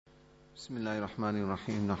بسم الله الرحمن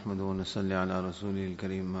الرحيم نحمده ونصلي على رسوله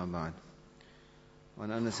الكريم ما بعد.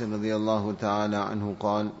 وعن أنس رضي الله تعالى عنه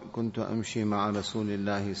قال: كنت أمشي مع رسول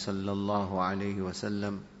الله صلى الله عليه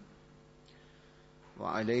وسلم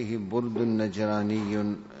وعليه برد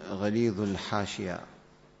نجراني غليظ الحاشية،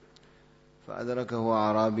 فأدركه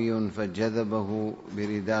أعرابي فجذبه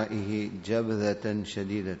بردائه جبذة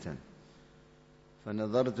شديدة،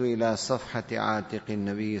 فنظرت إلى صفحة عاتق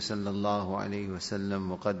النبي صلى الله عليه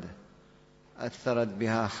وسلم وقد أثرت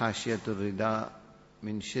بها حاشية الرداء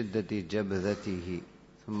من شدة جبذته،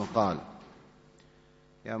 ثم قال: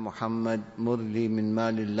 يا محمد مر لي من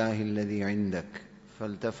مال الله الذي عندك.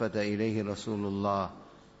 فالتفت إليه رسول الله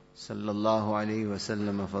صلى الله عليه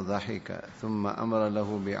وسلم فضحك ثم أمر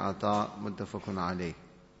له بعطاء. متفق عليه.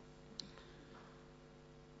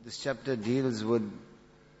 This chapter deals with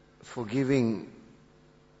forgiving,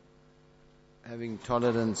 having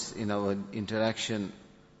tolerance in our interaction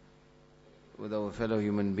with our fellow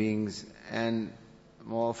human beings, and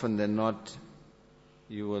more often than not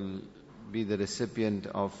you will be the recipient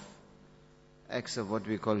of acts of what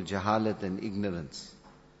we call jahalat and ignorance.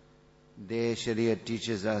 There Sharia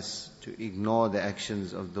teaches us to ignore the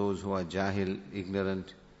actions of those who are jahil,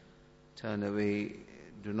 ignorant, turn away,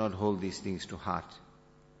 do not hold these things to heart.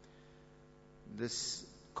 This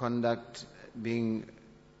conduct being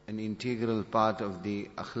an integral part of the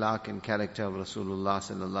akhlaq and character of Rasulullah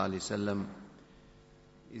sallallahu alaihi wasallam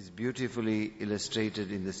is beautifully illustrated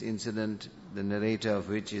in this incident, the narrator of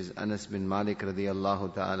which is Anas bin Malik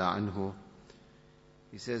radiyallahu ta'ala anhu.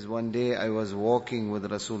 He says, one day I was walking with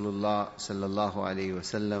Rasulullah sallallahu alaihi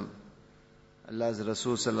wasallam. Allah's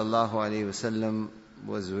Rasul sallallahu alaihi wasallam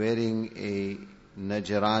was wearing a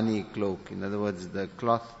Najrani cloak. In other words, the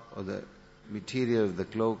cloth or the material of the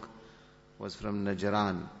cloak was from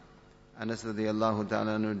Najran. Anas radiyallahu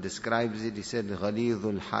ta'ala anhu describes it. He said,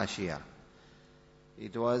 Ghalidhul Hashiyah.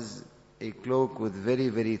 It was a cloak with very,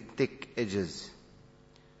 very thick edges.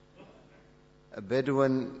 A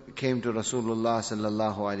Bedouin came to Rasulullah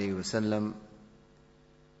sallallahu alaihi wasallam.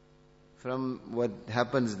 From what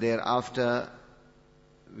happens thereafter,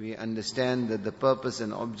 we understand that the purpose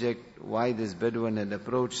and object why this Bedouin had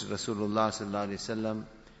approached Rasulullah sallallahu alaihi wasallam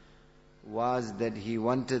was that he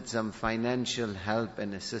wanted some financial help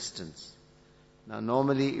and assistance. Now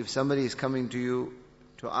normally if somebody is coming to you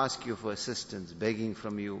to ask you for assistance, begging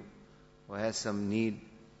from you, or has some need,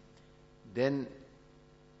 then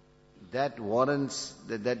that warrants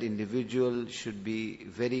that that individual should be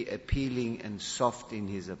very appealing and soft in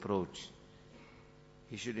his approach.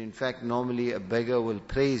 He should, in fact, normally a beggar will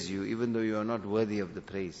praise you even though you are not worthy of the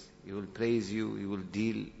praise. He will praise you, he will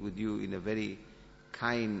deal with you in a very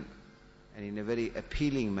kind and in a very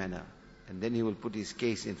appealing manner, and then he will put his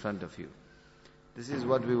case in front of you. This is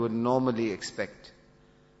what we would normally expect.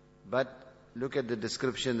 But look at the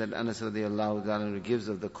description that Anas radiallahu ta'ala gives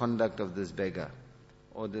of the conduct of this beggar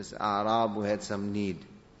or this Arab who had some need.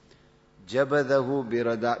 Jabadahu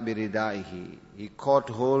biridaihi. He caught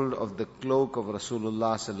hold of the cloak of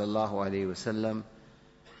Rasulullah sallallahu alaihi wasallam,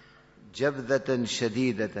 jabdatan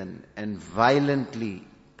shadidatan, and violently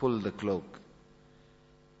pulled the cloak.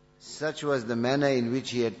 Such was the manner in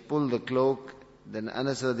which he had pulled the cloak. Then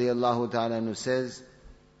Anas radiallahu ta'ala says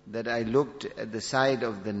that I looked at the side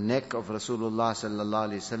of the neck of Rasulullah sallallahu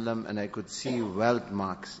alaihi wasallam and I could see welt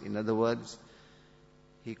marks. In other words,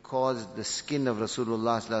 he caused the skin of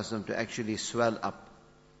Rasulullah sallallahu alaihi wasallam to actually swell up.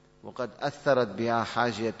 وَقَدْ أَثَّرَتْ بِهَا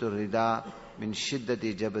حَاجِيَةُ الرِّدَاءِ مِنْ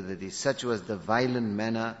شِدَّةِ جَبَذَتِهِ. Such was the violent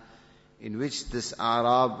manner in which this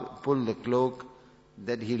Arab pulled the cloak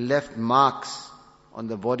that he left marks on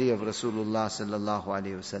the body of Rasulullah sallallahu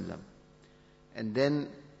alaihi wasallam. And then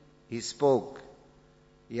he spoke,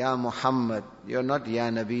 Ya Muhammad, you're not Ya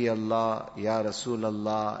Nabi Allah, Ya Rasul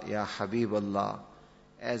Allah, Ya Habib Allah,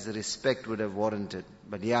 as respect would have warranted.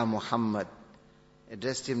 But Ya Muhammad,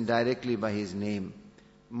 addressed him directly by his name.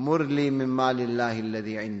 Murli min malillahi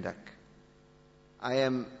alladhi indak. I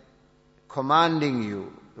am commanding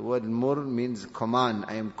you. The word mur means command.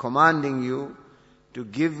 I am commanding you to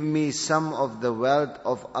give me some of the wealth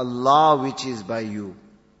of Allah which is by you.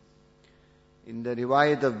 In the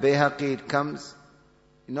riwayat of Bayhaqi it comes,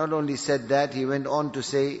 he not only said that, he went on to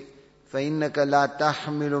say, فَإِنَّكَ لَا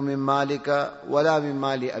تَحْمِلُ مِن مَالِكَ وَلَا مِن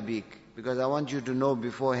مَالِ أَبِيكَ. Because I want you to know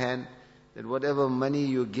beforehand that whatever money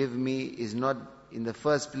you give me is not in the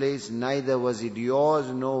first place, neither was it yours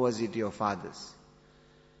nor was it your father's.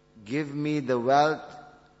 Give me the wealth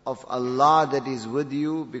of Allah that is with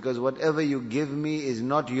you, because whatever you give me is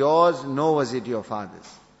not yours nor was it your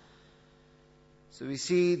father's. So we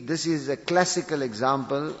see this is a classical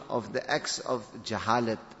example of the acts of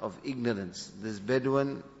jahalat, of ignorance. This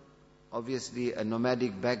Bedouin obviously a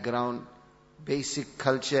nomadic background, basic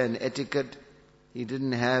culture and etiquette he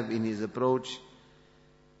didn't have in his approach.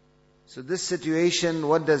 So this situation,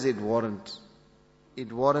 what does it warrant?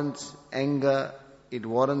 It warrants anger, it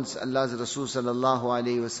warrants Allah's Rasul sallallahu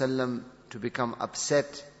alayhi wasallam to become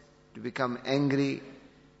upset, to become angry.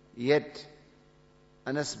 Yet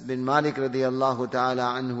Anas bin Malik radiyallahu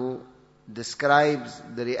ta'ala anhu describes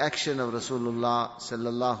the reaction of Rasulullah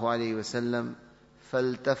sallallahu alayhi wasallam.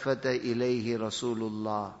 فَالْتَفَتَ إِلَيْهِ رَسُولُ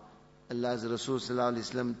اللَّهِ. Allah's Rasul sallallahu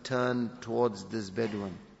alayhi wasallam turned towards this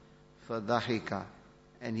Bedouin. فَضَحِكَ.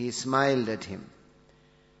 And he smiled at him.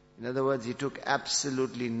 In other words, he took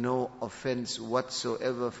absolutely no offense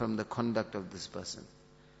whatsoever from the conduct of this person.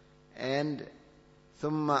 And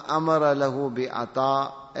ثُمَّ أَمَرَ لَهُ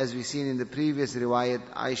بِعَطَاءٍ. As we seen in the previous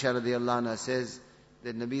riwayat, Aisha radiyallahu anha says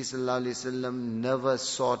that Nabi sallallahu alayhi wasallam never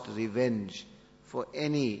sought revenge for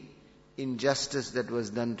any injustice that was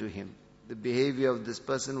done to him. The behavior of this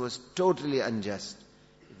person was totally unjust.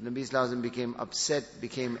 If Nabi sallallahu alayhi wasallam became upset,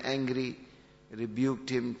 became angry, rebuked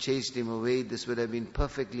him, chased him away, this would have been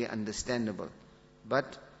perfectly understandable.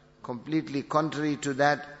 But completely contrary to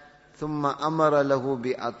that, ثُمَّ أَمَرَ لَهُ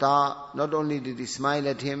بِعَطَاءٍ. Not only did he smile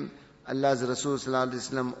at him, Allah's Rasul sallallahu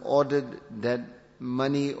alaihi wasallam ordered that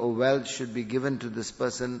money or wealth should be given to this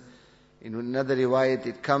person. In another riwayat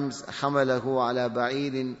it comes, حَمَلَهُ عَلَى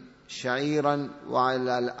بَعِيرٍ شَعِيرًا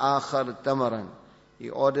وَعَلَى الْآخَرِ تَمَرًا. He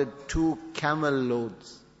ordered 2 camel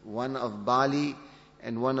loads, one of barley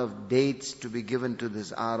and one of dates, to be given to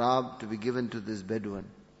this Arab, to be given to this Bedouin.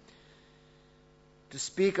 To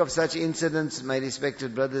speak of such incidents, my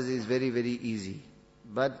respected brothers, is very, very easy.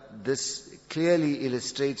 But this clearly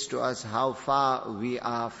illustrates to us how far we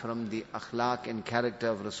are from the akhlaq and character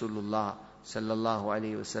of Rasulullah sallallahu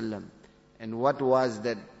alaihi wasallam. And what was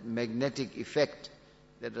that magnetic effect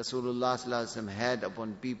that Rasulullah sallallahu alaihi wasallam had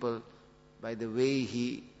upon people by the way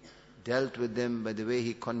he dealt with them, by the way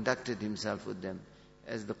he conducted himself with them.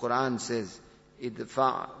 As the Quran says,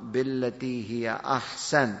 idfa' billati hiya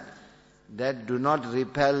ahsan. That do not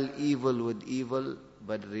repel evil with evil,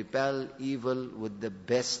 but repel evil with the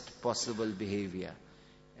best possible behavior.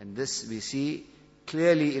 And this we see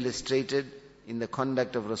clearly illustrated in the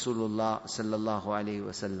conduct of Rasulullah sallallahu alaihi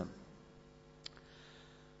wasallam.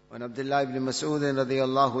 وعن عبد الله بن مسعود رضي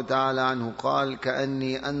الله تعالى عنه قال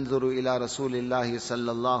كأني أنظر إلى رسول الله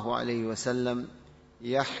صلى الله عليه وسلم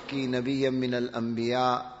يحكي نبيا من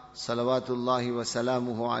الأنبياء صلوات الله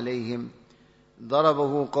وسلامه عليهم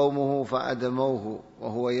ضربه قومه فأدموه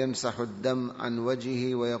وهو يمسح الدم عن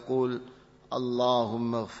وجهه ويقول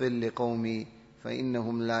اللهم اغفر لقومي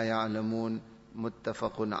فإنهم لا يعلمون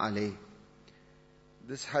متفق عليه.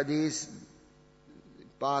 This hadith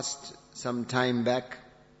passed some time back.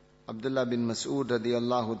 Abdullah bin Mas'ud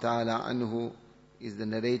radiyallahu ta'ala anhu is the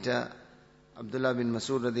narrator. Abdullah bin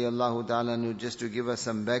Mas'ud radiyallahu ta'ala anhu, just to give us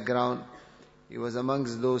some background, he was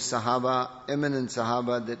amongst those Sahaba, eminent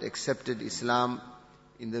Sahaba that accepted Islam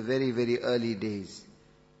in the very, very early days.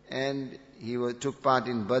 And he took part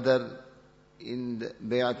in Badr, in the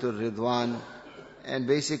Bayatul Ridwan, and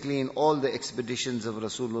basically in all the expeditions of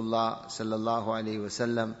Rasulullah sallallahu alaihi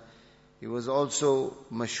wasallam. He was also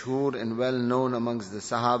mashhur and well known amongst the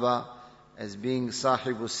Sahaba as being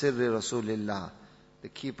Sahibu Sirri Rasulillah, the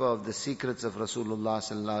keeper of the secrets of Rasulullah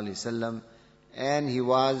sallallahu alaihi wasallam. And he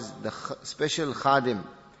was the special khadim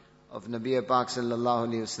of Nabi Pak sallallahu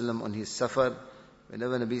alaihi wasallam on his safar.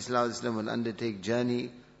 Whenever Nabi sallallahu alaihi wasallam would undertake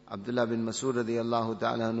journey, Abdullah bin Mas'ud radiyallahu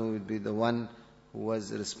ta'ala anhu would be the one who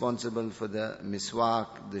was responsible for the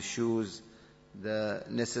miswak, the shoes, the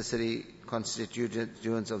necessary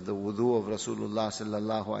constituents of the wudu of Rasulullah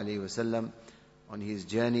sallallahu alaihi wasallam on his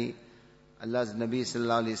journey. Allah's Nabi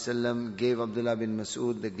sallallahu alaihi wasallam gave Abdullah bin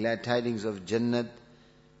Mas'ud the glad tidings of Jannat.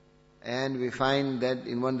 And we find that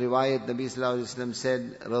in one riwayat, Nabi sallallahu alaihi wasallam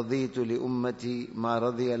said, رَضِيتُ لِأُمَّتِي مَا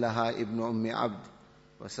رَضِيَ لَهَا إِبْنُ أُمِّ عَبْدٍ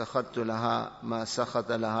وَسَخَطْتُ لَهَا مَا سَخَطَ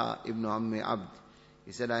لَهَا إِبْنُ أُمِّ عَبْدٍ.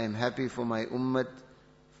 He said, I am happy for my ummah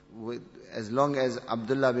as long as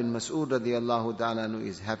Abdullah bin Mas'ud radiyallahu ta'ala anhu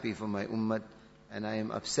is happy for my ummah, and I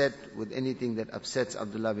am upset with anything that upsets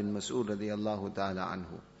Abdullah bin Mas'ud radiyallahu ta'ala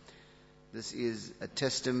anhu. This is a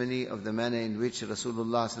testimony of the manner in which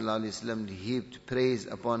Rasulullah sallallahu alaihi wasallam heaped praise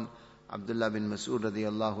upon Abdullah bin Mas'ud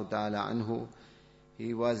radiyallahu ta'ala anhu.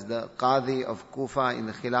 He was the Qadi of Kufa in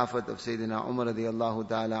the Khilafat of Sayyidina Umar radiyallahu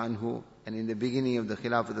ta'ala anhu, and in the beginning of the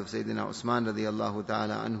Khilafat of Sayyidina Usman radiyallahu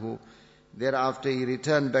ta'ala anhu. Thereafter he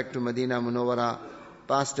returned back to Medina Munawwara,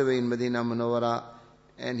 passed away in Medina Munawwara,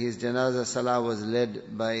 and his janazah salah was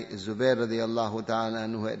led by Zubair radiyallahu ta'ala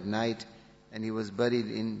anhu at night, and he was buried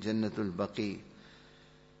in Jannatul Baqi.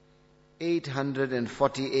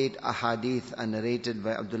 848 ahadith are narrated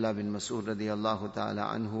by Abdullah bin Mas'ud radiyallahu ta'ala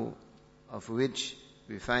anhu, of which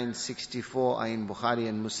we find 64 are in Bukhari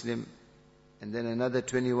and Muslim, and then another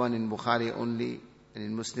 21 in Bukhari only, and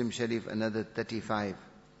in Muslim Sharif another 35.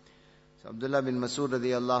 So Abdullah bin Mas'ud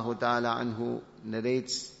radiyallahu ta'ala anhu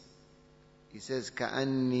narrates, he says,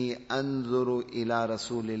 كَأَنِّي أَنظُرُ إِلَى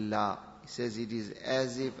رَسُولِ اللَّهِ. He says, it is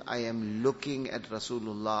as if I am looking at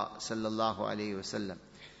Rasulullah sallallahu alayhi wasallam.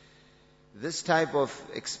 This type of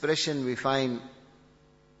expression we find,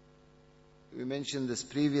 we mentioned this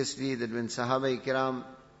previously, that when Sahaba-i-Kiram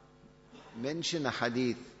mention a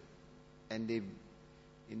hadith, and they,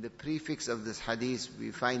 in the prefix of this hadith,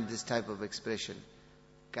 we find this type of expression,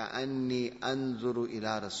 كَأَنِّي أَنظُرُ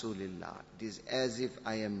إِلَى رَسُولِ اللَّهِ. It is as if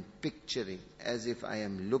I am picturing, as if I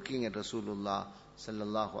am looking at Rasulullah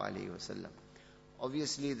sallallahu alayhi wasallam.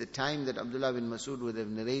 Obviously, the time that Abdullah bin Mas'ud would have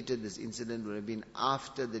narrated this incident would have been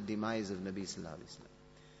after the demise of Nabi sallallahu alayhi wasallam.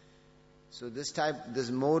 So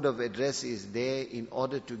this mode of address is there in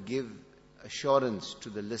order to give assurance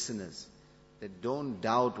to the listeners that don't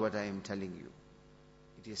doubt what I am telling you.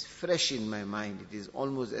 It is fresh in my mind. It is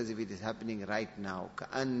almost as if it is happening right now.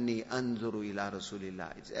 كَأَنِّي أَنظُرُ إِلَى رَسُولِ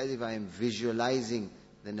اللَّهِ. It's as if I am visualizing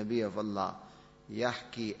the Nabi of Allah.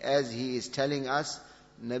 Yahki, as he is telling us,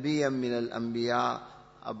 Nabiyan min al-Anbiya,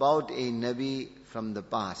 about a Nabi from the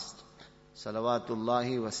past.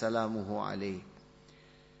 Salawatullahi wa salamuhu alayhi.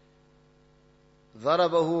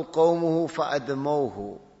 ضَرَبَهُ قَوْمُهُ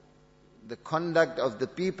فَأَدْمَوْهُ. The conduct of the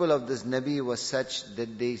people of this Nabi was such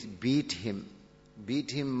that they beat him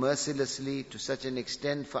mercilessly to such an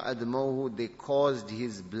extent, فَأَدْمَوْهُ, they caused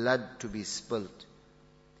his blood to be spilt.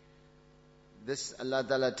 This Allah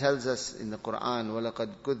Ta'ala tells us in the Quran,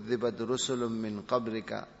 وَلَقَدْ كُذِّبَتْ رُسُلٌ مِّن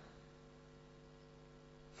قَبْلِكَ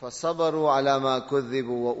فَصَبَرُوا عَلَى مَا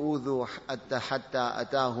كُذِّبُوا وَأُوذُوا حَتَّى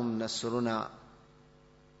أَتَاهُمْ نَصْرُنَا.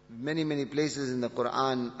 Many places in the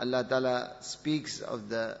Quran, Allah Ta'ala speaks of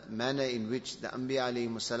the manner in which the Anbiya alayhi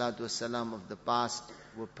salatu wasalam of the past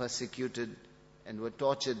were persecuted and were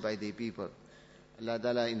tortured by their people. Allah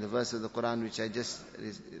Ta'ala in the verse of the Quran which I just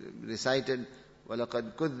recited,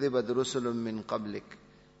 وَلَقَدْ كُذِّبَتْ رُسُلٌ مِّن قَبْلِكَ,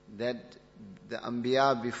 that the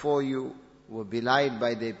Anbiya before you were belied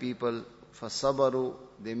by their people. فَصَبَرُوا,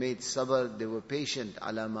 they made sabr, they were patient,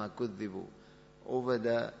 عَلَى مَا كُذِّبُوا, over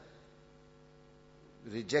the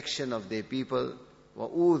rejection of their people.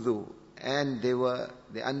 وَأُوذُوا, and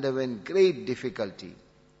they underwent great difficulty.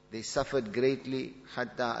 They suffered greatly.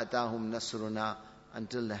 حَتَّى أَتَاهُمْ نَصْرُنَا,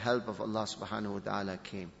 until the help of Allah subhanahu wa ta'ala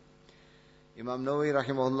came. Imam Nawawi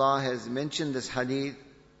rahimahullah has mentioned this hadith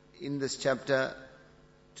in this chapter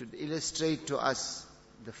to illustrate to us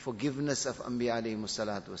the forgiveness of Anbiya alayhi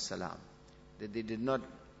salatu wassalam, that they did not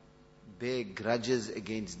bear grudges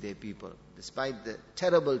against their people. Despite the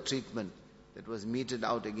terrible treatment that was meted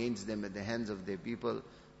out against them at the hands of their people,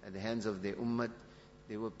 at the hands of their ummah,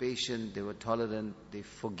 they were patient, they were tolerant, they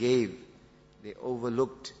forgave, they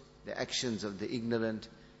overlooked the actions of the ignorant.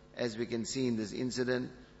 As we can see in this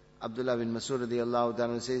incident, Abdullah bin Mas'ud radiyallahu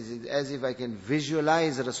ta'ala says, it's as if I can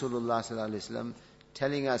visualize Rasulullah sallallahu alaihi wasallam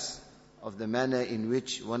telling us of the manner in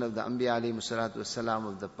which one of the Anbiya alayhi salatu wasalam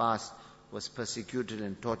of the past was persecuted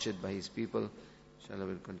and tortured by his people. Inshallah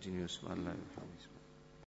we'll continue. Subhanallah.